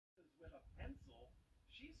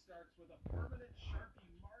She starts with a permanent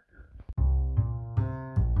Sharpie marker.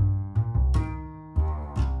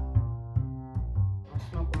 I'll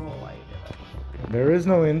smoke a bowl while you do it. There is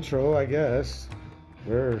no intro, I guess.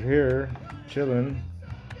 We're here, chilling.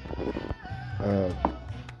 'Cause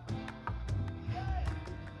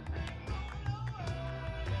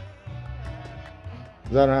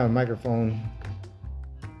I don't have a microphone.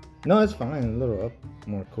 No, it's fine. A little up,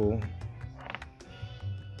 more cool.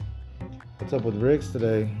 What's up with Riggs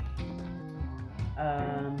today?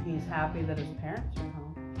 He's happy that his parents are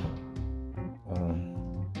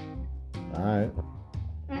home. Alright.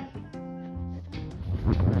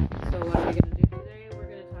 So what are we going to do today? We're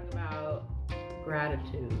going to talk about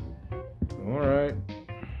gratitude. Alright.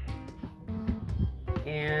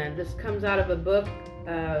 And this comes out of a book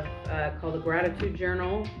called The Gratitude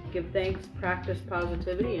Journal. Give thanks, practice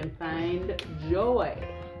positivity, and find joy.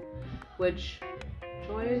 Which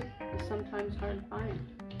joy is sometimes hard to find.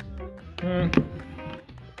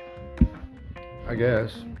 I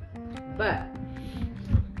guess. But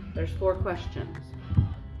there's 4 questions.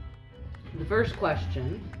 The first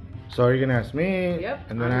question. So are you gonna ask me? Yep.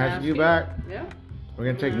 And then I ask you back? Yep. We're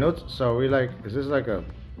gonna take notes. So we like, is this like a...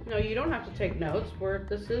 No, you don't have to take notes.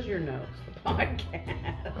 This is your notes, the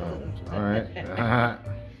podcast. Oh, alright.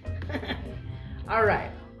 All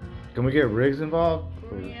right. Can we get Riggs involved?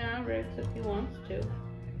 Yeah, Riggs, if he wants to.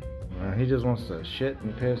 He just wants to shit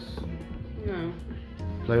and piss, No.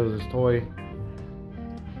 play with his toy.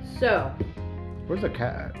 So, Where's the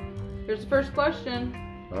cat here's the first question.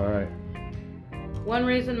 at? Alright. One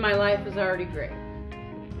reason my life is already great.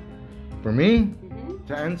 For me? Mm-hmm.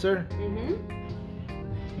 To answer?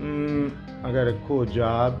 Mm-hmm. I got a cool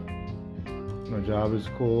job. My job is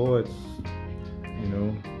cool. It's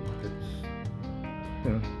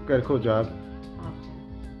got a cool job.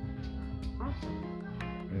 Awesome.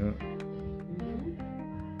 Yeah.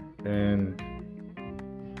 And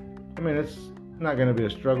I mean, it's not gonna be a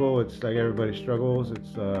struggle. It's like everybody struggles.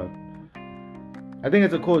 I think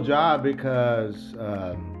it's a cool job because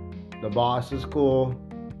the boss is cool,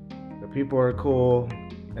 the people are cool,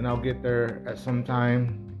 and I'll get there at some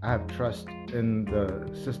time. I have trust in the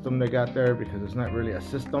system they got there because it's not really a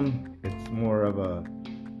system. It's more of a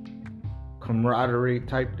camaraderie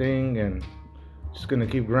type thing, and just gonna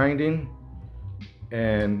keep grinding.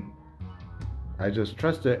 And I just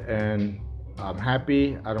trust it, and I'm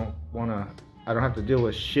happy. I don't have to deal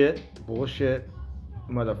with bullshit,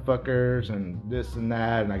 motherfuckers, and this and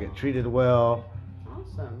that, and I get treated well.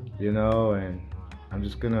 Awesome. And I'm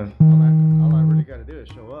just gonna, all I really gotta do is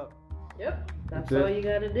show up. Yep, that's all you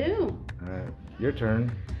gotta do. Alright, your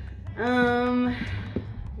turn.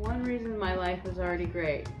 One reason my life is already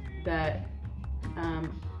great, that,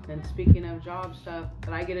 and speaking of job stuff,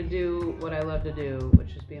 that I get to do what I love to do,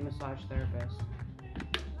 which is be a massage therapist.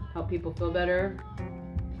 Help people feel better,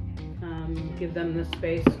 give them the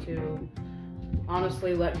space to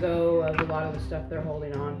honestly let go of a lot of the stuff they're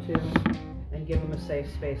holding on to, and give them a safe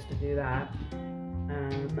space to do that.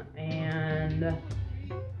 And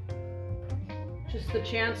just the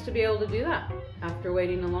chance to be able to do that after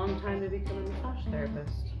waiting a long time to become a massage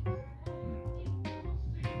therapist.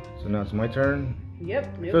 So now it's my turn.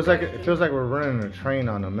 Yep. It feels like we're running a train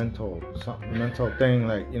on a mental thing,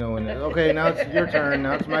 like, and okay, now it's your turn,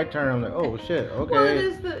 now it's my turn. I'm like, oh shit, okay. Well,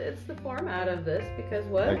 it's the format of this, because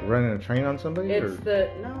what? Like running a train on somebody?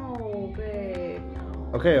 No, babe, no.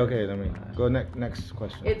 Okay, let me go next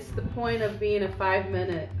question. It's the point of being a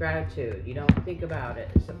 5-minute gratitude. You don't think about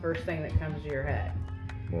it. It's the first thing that comes to your head.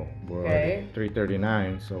 Well, we're okay. already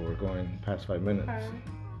 3:39, so we're going past 5 minutes. Okay.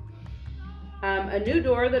 A new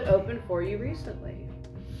door that opened for you recently.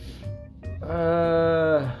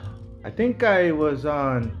 I think I was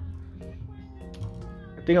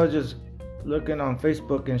just looking on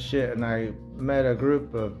Facebook and shit, and I met a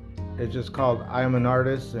group of, it's just called I Am an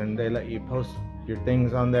Artist, and they let you post your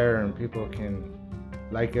things on there and people can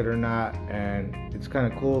like it or not, and it's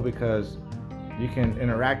kind of cool because you can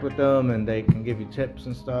interact with them and they can give you tips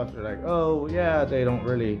and stuff. They're like, oh yeah, they don't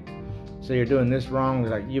really say you're doing this wrong.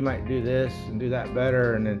 They're like, you might do this and do that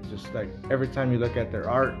better. And it's just like every time you look at their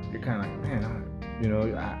art, you're kind of like,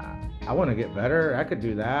 man, I want to get better. I could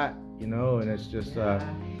do that, and it's just and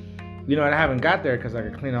I haven't got there because I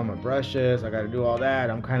got to clean out my brushes, I got to do all that.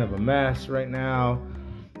 I'm kind of a mess right now,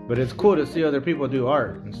 but it's cool to see other people do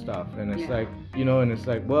art and stuff. And it's like, and it's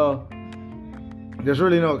like, well, there's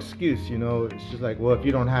really no excuse, it's just like, well, if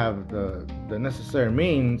you don't have the necessary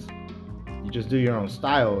means, you just do your own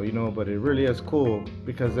style, but it really is cool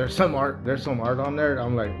because there's some art on there.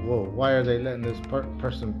 I'm like, whoa, why are they letting this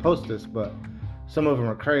person post this? But some of them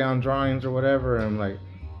are crayon drawings or whatever, and I'm like,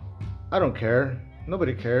 I don't care.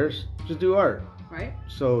 nobody cares. Just do art. Right?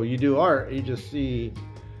 So you do art, you just see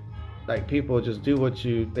like people just do what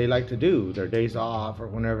they like to do, their days off or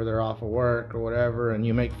whenever they're off of work or whatever, and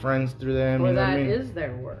you make friends through them. Or you know that what I mean? is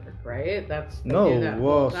their work, right? They No, do that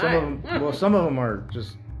well, full some of time. them, some of them are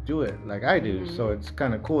just do it like I do. Mhm. So it's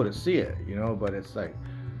kind of cool to see it, you know. But it's like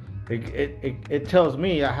it tells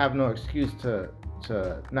me I have no excuse to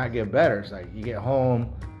not get better. It's like you get home,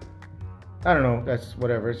 I don't know, that's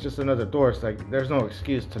whatever. It's just another door. It's like there's no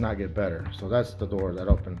excuse to not get better. So that's the door that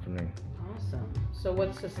opened for me. Awesome. So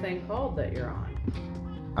what's this thing called that you're on?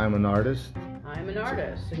 I'm an artist. I'm an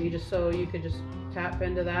artist. And you could just tap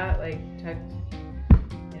into that, like text,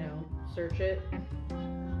 search it.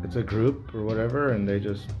 It's a group or whatever, and they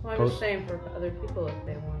just Well, I'm post. just saying for other people if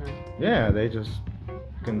they want to. Yeah, they just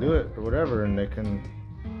can do it or whatever, and they can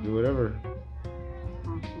do whatever.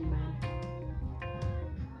 Awesome, man.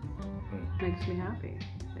 Makes me happy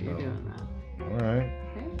that you're doing that. All right.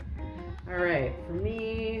 Okay. All right. For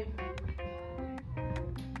me,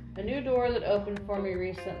 a new door that opened for me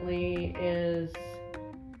recently is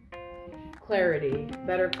clarity,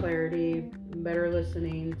 better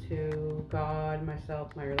listening to God,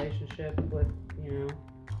 myself, my relationship with,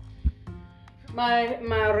 my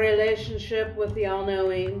relationship with the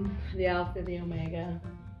all-knowing, the Alpha, the Omega,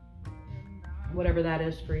 whatever that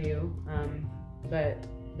is for you. But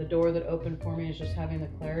the door that opened for me is just having the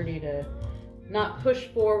clarity to not push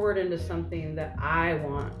forward into something that I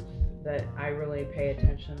want, that I really pay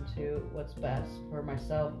attention to what's best for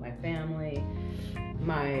myself, my family,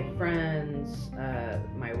 my friends,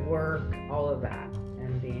 my work, all of that,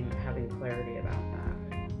 and having clarity about that.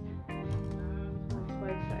 That's what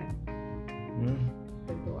I'd say.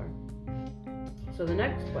 Good door. So the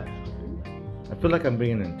next question. I feel like I'm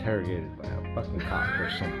being interrogated by a fucking cop or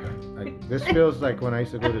something. Like this feels like when I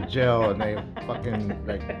used to go to jail and they fucking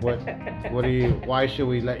like what do you? Why should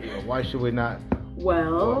we let you? Why should we not?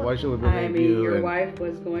 Well, why should we believe you? your wife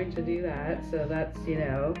was going to do that, so that's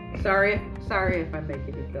sorry if I'm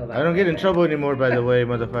making you feel that. I don't get in trouble anymore, by the way,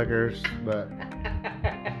 motherfuckers. But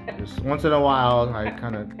just once in a while, I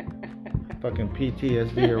kind of fucking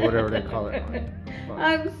PTSD or whatever they call it. Like,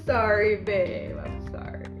 I'm sorry, babe. I'm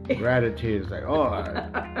sorry. Gratitude is like,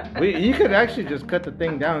 you could actually just cut the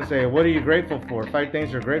thing down and say, what are you grateful for? 5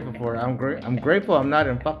 things you're grateful for. I'm grateful I'm not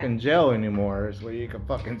in fucking jail anymore is what you can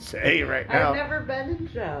fucking say right now. I've never been in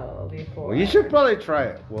jail before. Well, you should probably try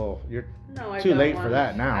it. Well, you're too late for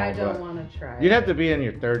that now. I don't want to try it. You'd have to be in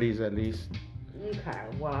your 30s at least. Okay,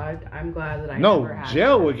 well, I'm glad that I never had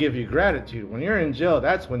jail that. would give you gratitude. When you're in jail,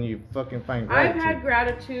 that's when you fucking find gratitude. I've had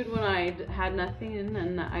gratitude when I had nothing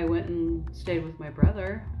and I went and stayed with my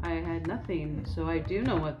brother. I had nothing, so I do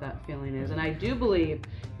know what that feeling is, and I do believe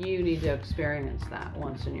you need to experience that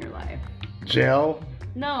once in your life. Jail?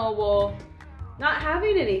 No, well, not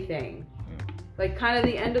having anything. Like kind of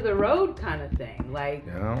the end of the road kind of thing. Like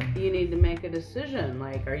you need to make a decision.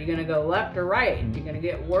 Like, are you going to go left or right? Are you going to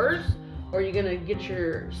get worse? Or are you going to get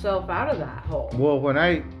yourself out of that hole? Well, when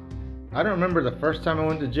I don't remember the first time I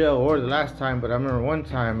went to jail or the last time, but I remember one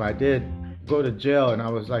time I did go to jail and I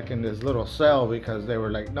was like in this little cell because they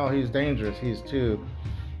were like, no, he's dangerous. He's too,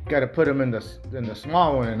 got to put him in the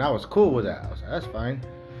small one. And I was cool with that. I was like, that's fine.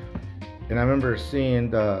 And I remember seeing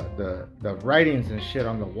the writings and shit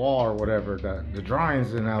on the wall or whatever, the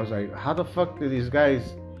drawings. And I was like, how the fuck do these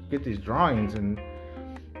guys get these drawings? And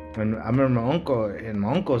I remember my uncle, and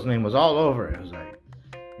my uncle's name was all over it. It was like,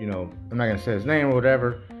 I'm not going to say his name or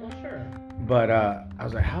whatever. Well, sure. But I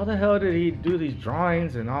was like, how the hell did he do these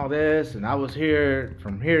drawings and all this? And I was here,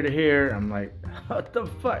 from here to here. I'm like, what the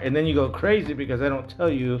fuck? And then you go crazy because they don't tell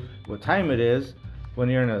you what time it is when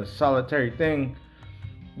you're in a solitary thing.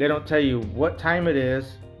 They don't tell you what time it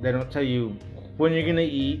is. They don't tell you when you're going to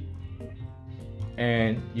eat.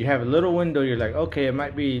 And you have a little window. You're like, okay, it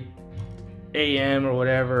might be AM or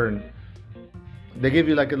whatever, and they give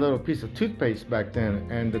you like a little piece of toothpaste back then,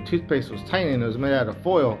 and the toothpaste was tiny and it was made out of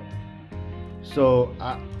foil. So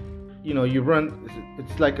you run,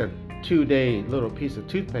 it's like a 2-day little piece of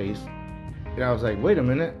toothpaste, and I was like, wait a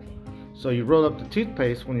minute. So you roll up the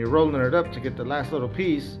toothpaste. When you're rolling it up to get the last little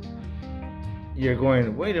piece, you're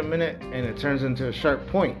going, wait a minute, and it turns into a sharp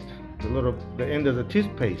point, the end of the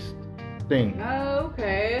toothpaste thing. Oh,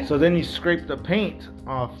 okay. So then you scrape the paint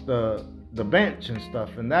off the bench and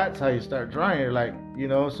stuff, and that's how you start drawing. You're like,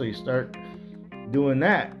 so you start doing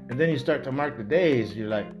that, and then you start to mark the days. You're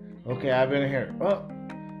like, okay, I've been here up,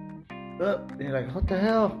 and you're like, what the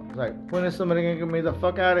hell? It's like, when is somebody gonna get me the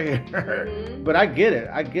fuck out of here? Mm-hmm. But I get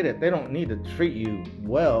it. They don't need to treat you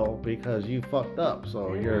well because you fucked up.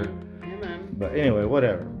 So you're, But anyway,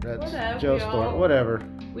 whatever. That's jail story. Whatever.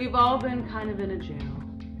 We've all been kind of in a jail,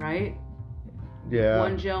 right? Yeah.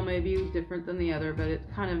 One jail may be different than the other, but it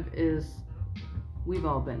kind of is. We've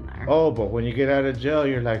all been there. Oh, but when you get out of jail,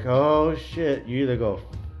 you're like, oh shit. You either go.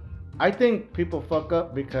 I think people fuck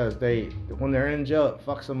up because when they're in jail, it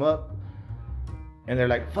fucks them up, and they're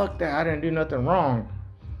like, fuck that, I didn't do nothing wrong.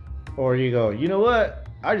 Or you go, you know what?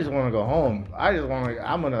 I just want to go home. I'm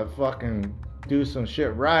gonna fucking do some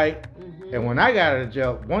shit right. Mm-hmm. And when I got out of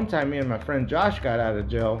jail, one time me and my friend Josh got out of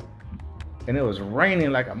jail, and it was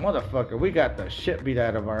raining like a motherfucker. We got the shit beat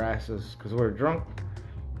out of our asses because we were drunk.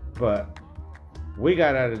 But we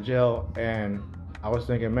got out of jail, and I was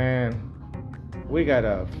thinking, man, we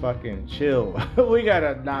gotta fucking chill. We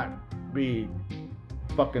gotta not be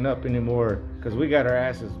fucking up anymore because we got our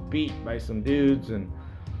asses beat by some dudes. And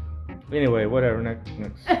anyway, whatever. Next.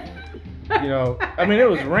 You know, I mean, it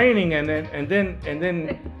was raining, and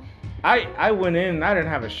then I went in and I didn't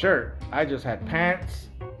have a shirt. I just had pants.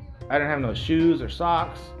 I didn't have no shoes or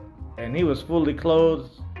socks, and he was fully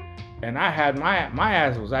clothed, and I had my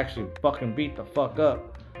ass was actually fucking beat the fuck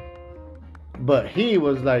up. But he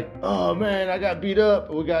was like, oh man, I got beat up.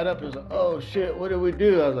 We got up, he was like, oh shit, what did we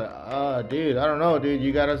do? I was like, dude, I don't know, dude,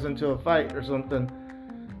 you got us into a fight or something.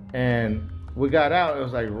 And we got out, it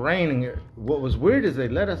was like raining. What was weird is they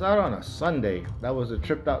let us out on a Sunday. That was a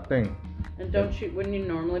tripped out thing. And wouldn't you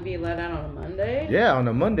normally be let out on a Monday? Yeah, on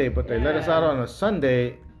a Monday, but they let us out on a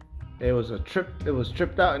Sunday. It was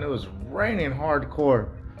tripped out, and it was raining hardcore.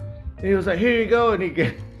 And he was like, here you go, and he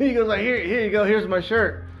goes like, here you go, here's my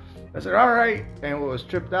shirt. I said, all right. And what was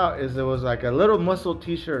tripped out is it was like a little muscle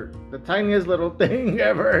t-shirt, the tiniest little thing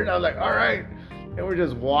ever. And I was like, all right. And we're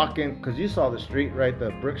just walking, because you saw the street, right?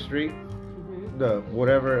 The brick street, the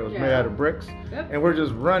whatever, it was made out of bricks. Yep. And we're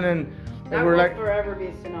just running. That and we're will like, forever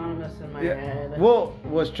be synonymous in my head. Well,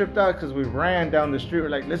 was tripped out because we ran down the street. We're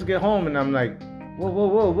like, let's get home. And I'm like, whoa.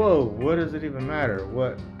 What does it even matter?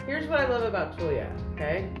 What? Here's what I love about Tulia,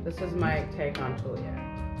 okay? This is my take on Tulia.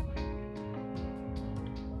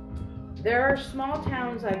 There are small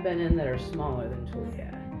towns I've been in that are smaller than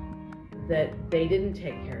Tulia, that they didn't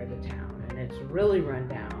take care of the town, and it's really run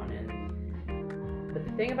down. But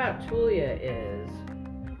the thing about Tulia is,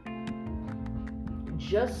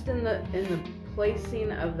 just in the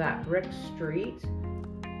placing of that brick street,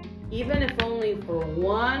 even if only for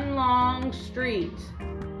one long street,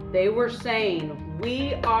 they were saying,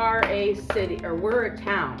 we are a city, or we're a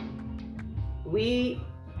town. We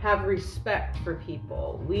have respect for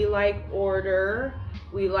people. We like order.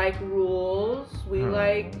 We like rules. We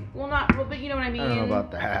like, but you know what I mean? I don't know about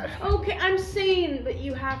that. Okay, I'm saying that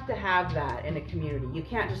you have to have that in a community. You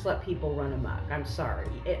can't just let people run amok. I'm sorry.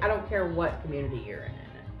 I don't care what community you're in.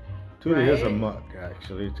 Tulia is a muck,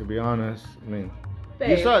 actually, to be honest. I mean,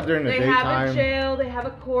 Babe, you saw it during the daytime. They have a jail, they have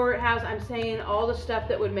a courthouse. I'm saying all the stuff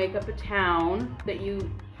that would make up a town that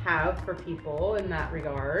you have for people in that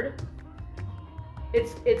regard.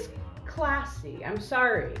 It's classy. I'm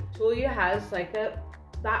sorry. Tulia has like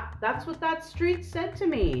that's what that street said to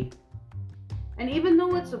me. And even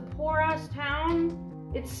though it's a poor ass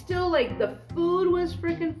town, it's still like the food was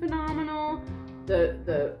freaking phenomenal.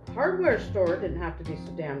 The hardware store didn't have to be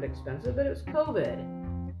so damned expensive, but it was COVID.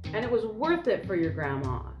 And it was worth it for your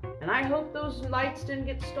grandma. And I hope those lights didn't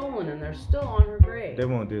get stolen and they're still on her grave. They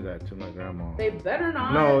won't do that to my grandma. They better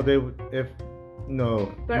not. No,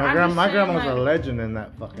 no. But my grandma's a legend in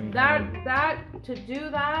that fucking town. To do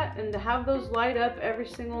that and to have those light up every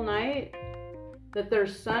single night, that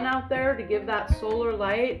there's sun out there to give that solar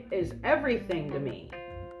light is everything to me.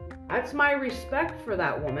 That's my respect for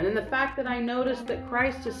that woman. And the fact that I noticed that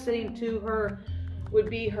Christ is sitting to her, would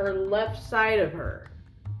be her left side of her.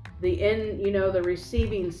 The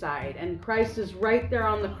receiving side. And Christ is right there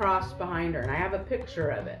on the cross behind her. And I have a picture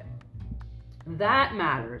of it. That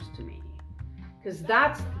matters to me. Because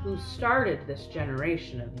that's who started this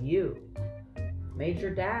generation of you. Made your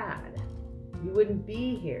dad. You wouldn't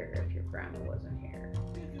be here if your grandma wasn't here.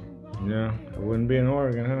 Yeah, I wouldn't be in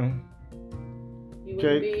Oregon, huh? You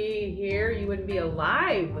wouldn't be here. You wouldn't be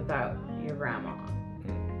alive without your grandma.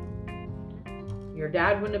 Your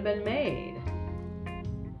dad wouldn't have been made.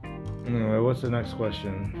 Anyway, what's the next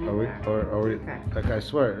question? Okay. Are we? Okay. Like I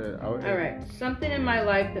swear. All right. Something in my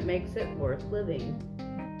life that makes it worth living.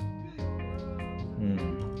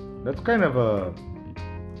 That's kind of a.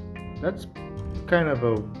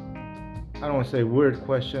 I don't want to say weird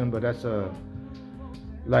question, but that's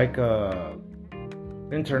like a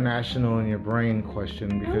international in your brain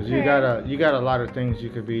question, because you got a lot of things you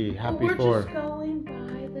could be happy for. Just going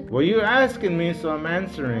by the. Well, you're asking me, so I'm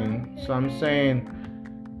answering. So I'm saying,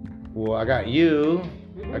 well, I got you,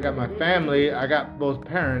 I got my family. I got both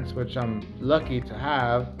parents, which I'm lucky to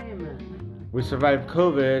have. Amen. We survived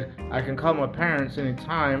COVID. I can call my parents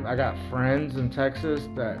anytime. I got friends in Texas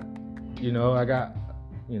that, you know, I got,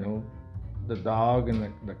 you know, the dog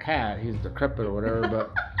and the cat. He's decrepit or whatever,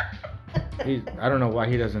 but I don't know why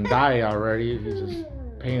he doesn't die already. He's just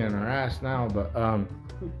pain in our ass now, but I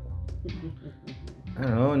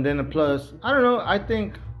don't know. And then the plus, I don't know. I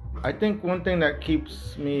think one thing that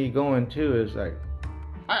keeps me going too is like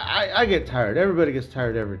I get tired. Everybody gets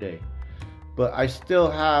tired every day, but I still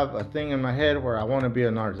have a thing in my head where I want to be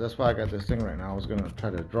an artist. That's why I got this thing right now. I was gonna try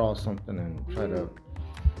to draw something and try to,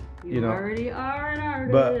 you know. Already are an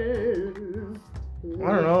artist. But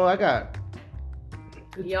I don't know.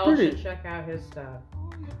 Y'all should check out his stuff.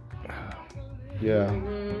 Yeah.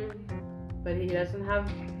 But he doesn't have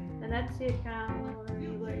an Etsy account or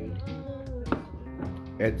anyway.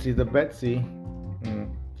 Etsy the Betsy.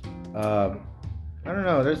 I don't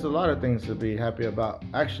know. There's a lot of things to be happy about.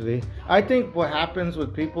 Actually, I think what happens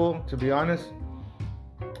with people, to be honest,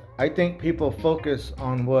 I think people focus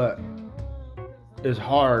on what is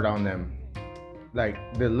hard on them. Like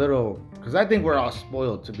the little, because I think we're all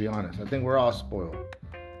spoiled, to be honest. I think we're all spoiled,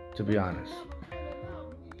 to be honest.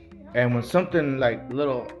 And when something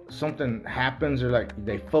something happens, or like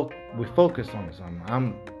we focus on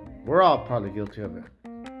something. We're all probably guilty of it.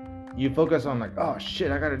 You focus on like, oh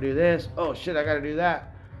shit, I gotta do this. Oh shit, I gotta do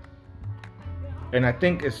that. And I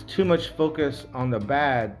think it's too much focus on the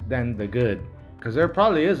bad than the good. Because there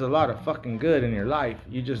probably is a lot of fucking good in your life.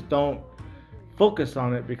 You just don't focus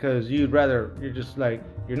on it because you're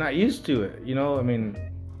not used to it. You know, I mean.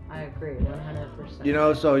 I agree, 100%. You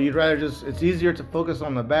know, so you'd rather it's easier to focus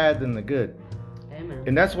on the bad than the good. Amen.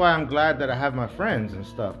 And that's why I'm glad that I have my friends and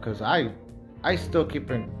stuff, because I still keep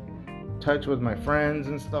in touch with my friends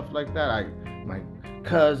and stuff like that. My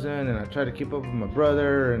cousin, and I try to keep up with my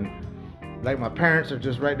brother, and like my parents are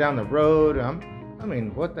just right down the road. I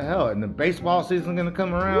mean, what the hell? And the baseball season's gonna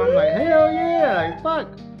come around, like hell yeah, like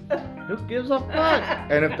fuck. Who gives a fuck?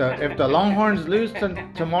 And if the Longhorns lose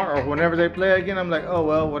tomorrow or whenever they play again, I'm like, oh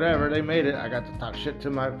well, whatever. They made it. I got to talk shit to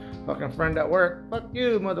my fucking friend at work. Fuck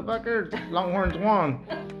you, motherfucker. Longhorns won.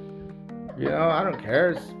 You know, I don't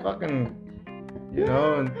care. It's fucking, you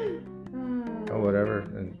know, and whatever.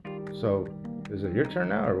 And so, is it your turn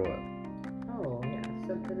now or what? Oh yeah,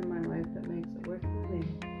 something in my life that makes it worth living.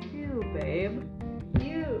 You, babe.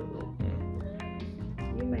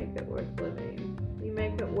 You make it worth living. You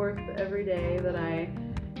make it worth every day that I,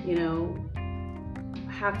 you know,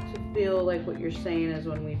 have to feel like what you're saying is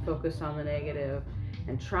when we focus on the negative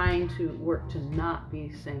and trying to work to not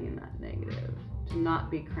be saying that negative, to not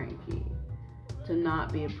be cranky, to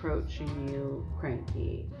not be approaching you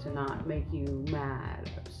cranky, to not make you mad,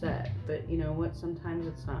 upset. But you know what? Sometimes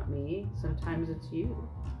it's not me. Sometimes it's you,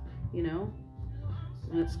 you know?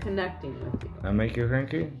 And it's connecting with you. I make you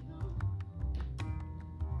cranky?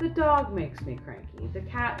 The dog makes me cranky. The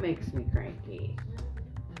cat makes me cranky.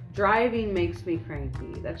 Driving makes me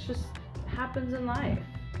cranky. That's just happens in life,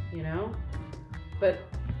 you know? But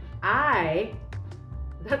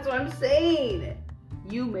that's what I'm saying.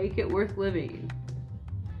 You make it worth living.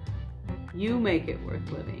 You make it worth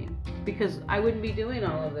living. Because I wouldn't be doing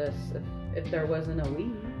all of this if there wasn't a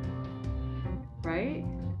we. Right?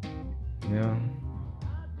 Yeah.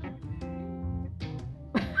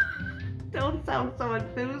 Don't sound so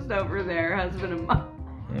enthused over there, husband and mom.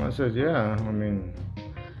 Well, I said, yeah. I mean,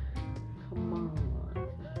 come on.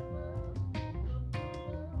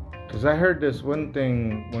 Because I heard this one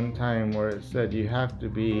thing one time where it said you have to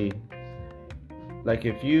be, like,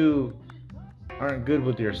 if you aren't good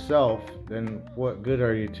with yourself, then what good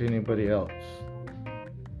are you to anybody else?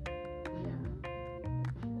 Yeah.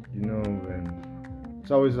 You know, and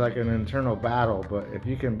it's always like an internal battle, but if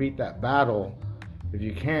you can beat that battle, if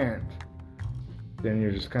you can't, then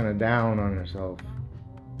you're just kind of down on yourself,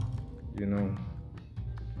 you know.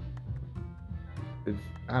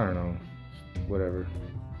 I don't know, whatever.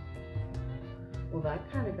 Well, that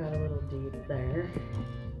kind of got a little deep there.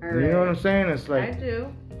 You know what I'm saying? It's like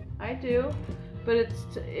I do, but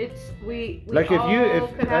we like all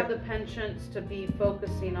could have the penchants to be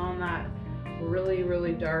focusing on that really,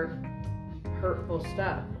 really dark, hurtful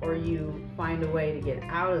stuff, or you find a way to get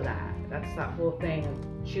out of that. That's that whole thing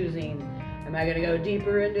of choosing. Am I gonna go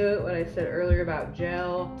deeper into it? What I said earlier about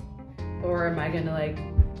jail, or am I gonna like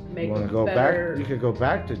make it better? You could go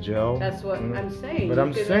back to jail. That's what I'm saying.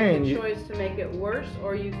 But you can make a choice to make it worse,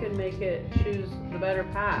 or you can choose the better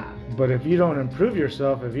path. But if you don't improve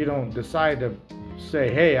yourself, if you don't decide to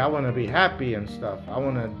say, hey, I want to be happy and stuff, I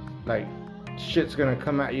want to, like, shit's gonna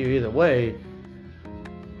come at you either way,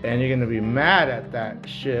 and you're gonna be mad at that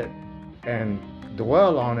shit and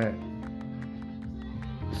dwell on it.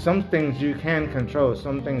 Some things you can control,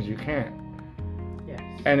 some things you can't. Yes.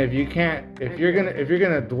 And if you're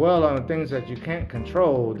gonna dwell on the things that you can't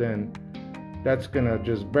control, then that's gonna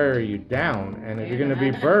just bury you down. And if you're gonna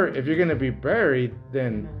be buried,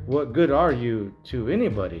 then what good are you to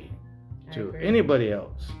anybody? To anybody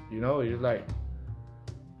else? You know, you're like,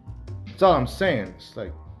 that's all I'm saying. It's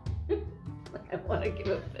like, I want to give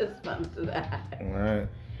a fist bump to that. Alright.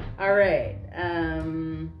 All right.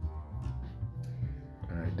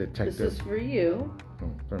 Alright, detective. This is for you.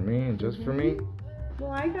 For me and just for me?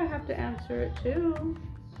 Well, I have to answer it too.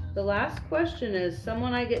 The last question is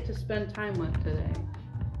someone I get to spend time with today.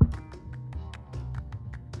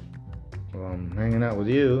 Well, I'm hanging out with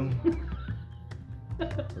you.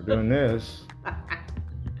 We're doing this.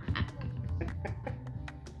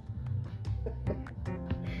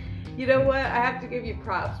 You know what? I have to give you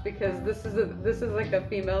props because this is like a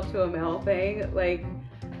female to a male thing. Like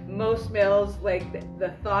most males, like the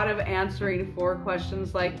thought of answering 4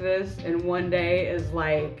 questions like this in one day is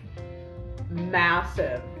like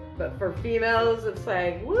massive. But for females, it's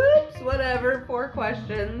like, whoops, whatever, 4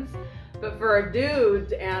 questions. But for a dude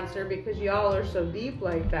to answer, because y'all are so deep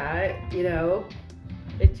like that, you know,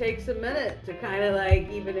 it takes a minute to kind of like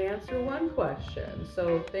even answer 1 question.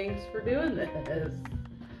 So thanks for doing this.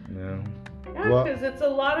 Yeah. Yeah, because it's a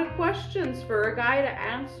lot of questions for a guy to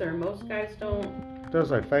answer. Most guys don't. There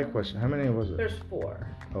was like 5 questions. How many was it? There's 4.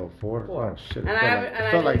 Oh, 4? 4. Oh, shit. And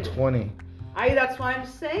it felt like 20. That's why I'm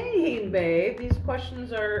saying, babe. These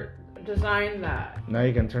questions are designed that. Now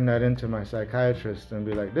you can turn that into my psychiatrist and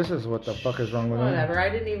be like, this is what the fuck is wrong with him. Whatever. I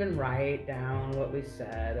didn't even write down what we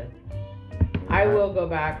said. I will go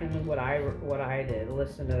back and what I did,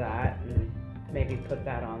 listen to that and maybe put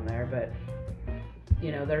that on there. But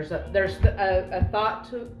you know, there's a thought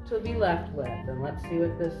to be left with, and let's see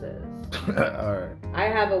what this is. All right. I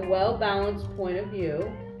have a well-balanced point of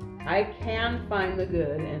view. I can find the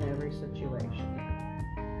good in every situation.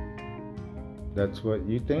 That's what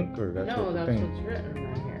you think, or that's what you think? No, that's what's written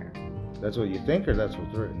right here. That's what you think, or that's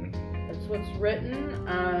what's written? That's what's written.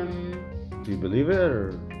 Do you believe it,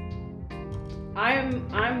 or?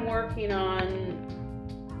 I'm working on.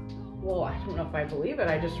 Well, I don't know if I believe it.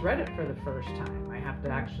 I just read it for the first time. I have to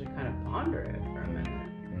actually kind of ponder it for a minute.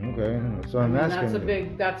 Okay, so I'm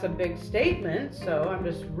asking. That's a big statement. So I'm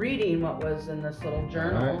just reading what was in this little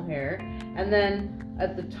journal here, and then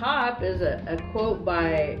at the top is a quote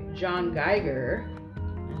by John Geiger.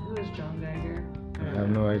 And who is John Geiger? I have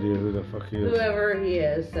no idea who the fuck he is. Whoever he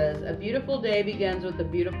is says, "A beautiful day begins with a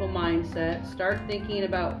beautiful mindset. Start thinking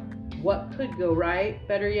about what could go right.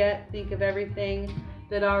 Better yet, think of everything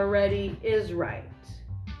that already is right."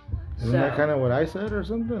 Isn't that kind of what I said or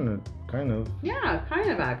something? Or kind of. Yeah, kind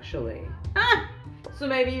of actually. So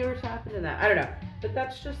maybe you were tapping into that. I don't know. But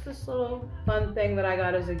that's just this little fun thing that I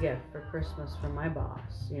got as a gift for Christmas from my boss,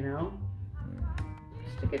 you know?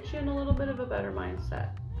 Just to get you in a little bit of a better mindset.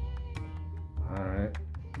 Alright.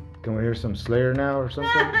 Can we hear some Slayer now or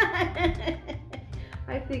something?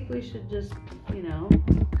 I think we should just, you know,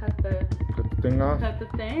 cut the thing off? Cut the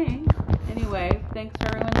thing. Anyway, thanks for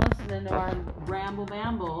everyone listening to our ramble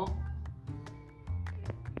bamble.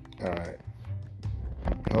 Alright.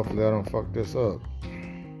 Hopefully I don't fuck this up.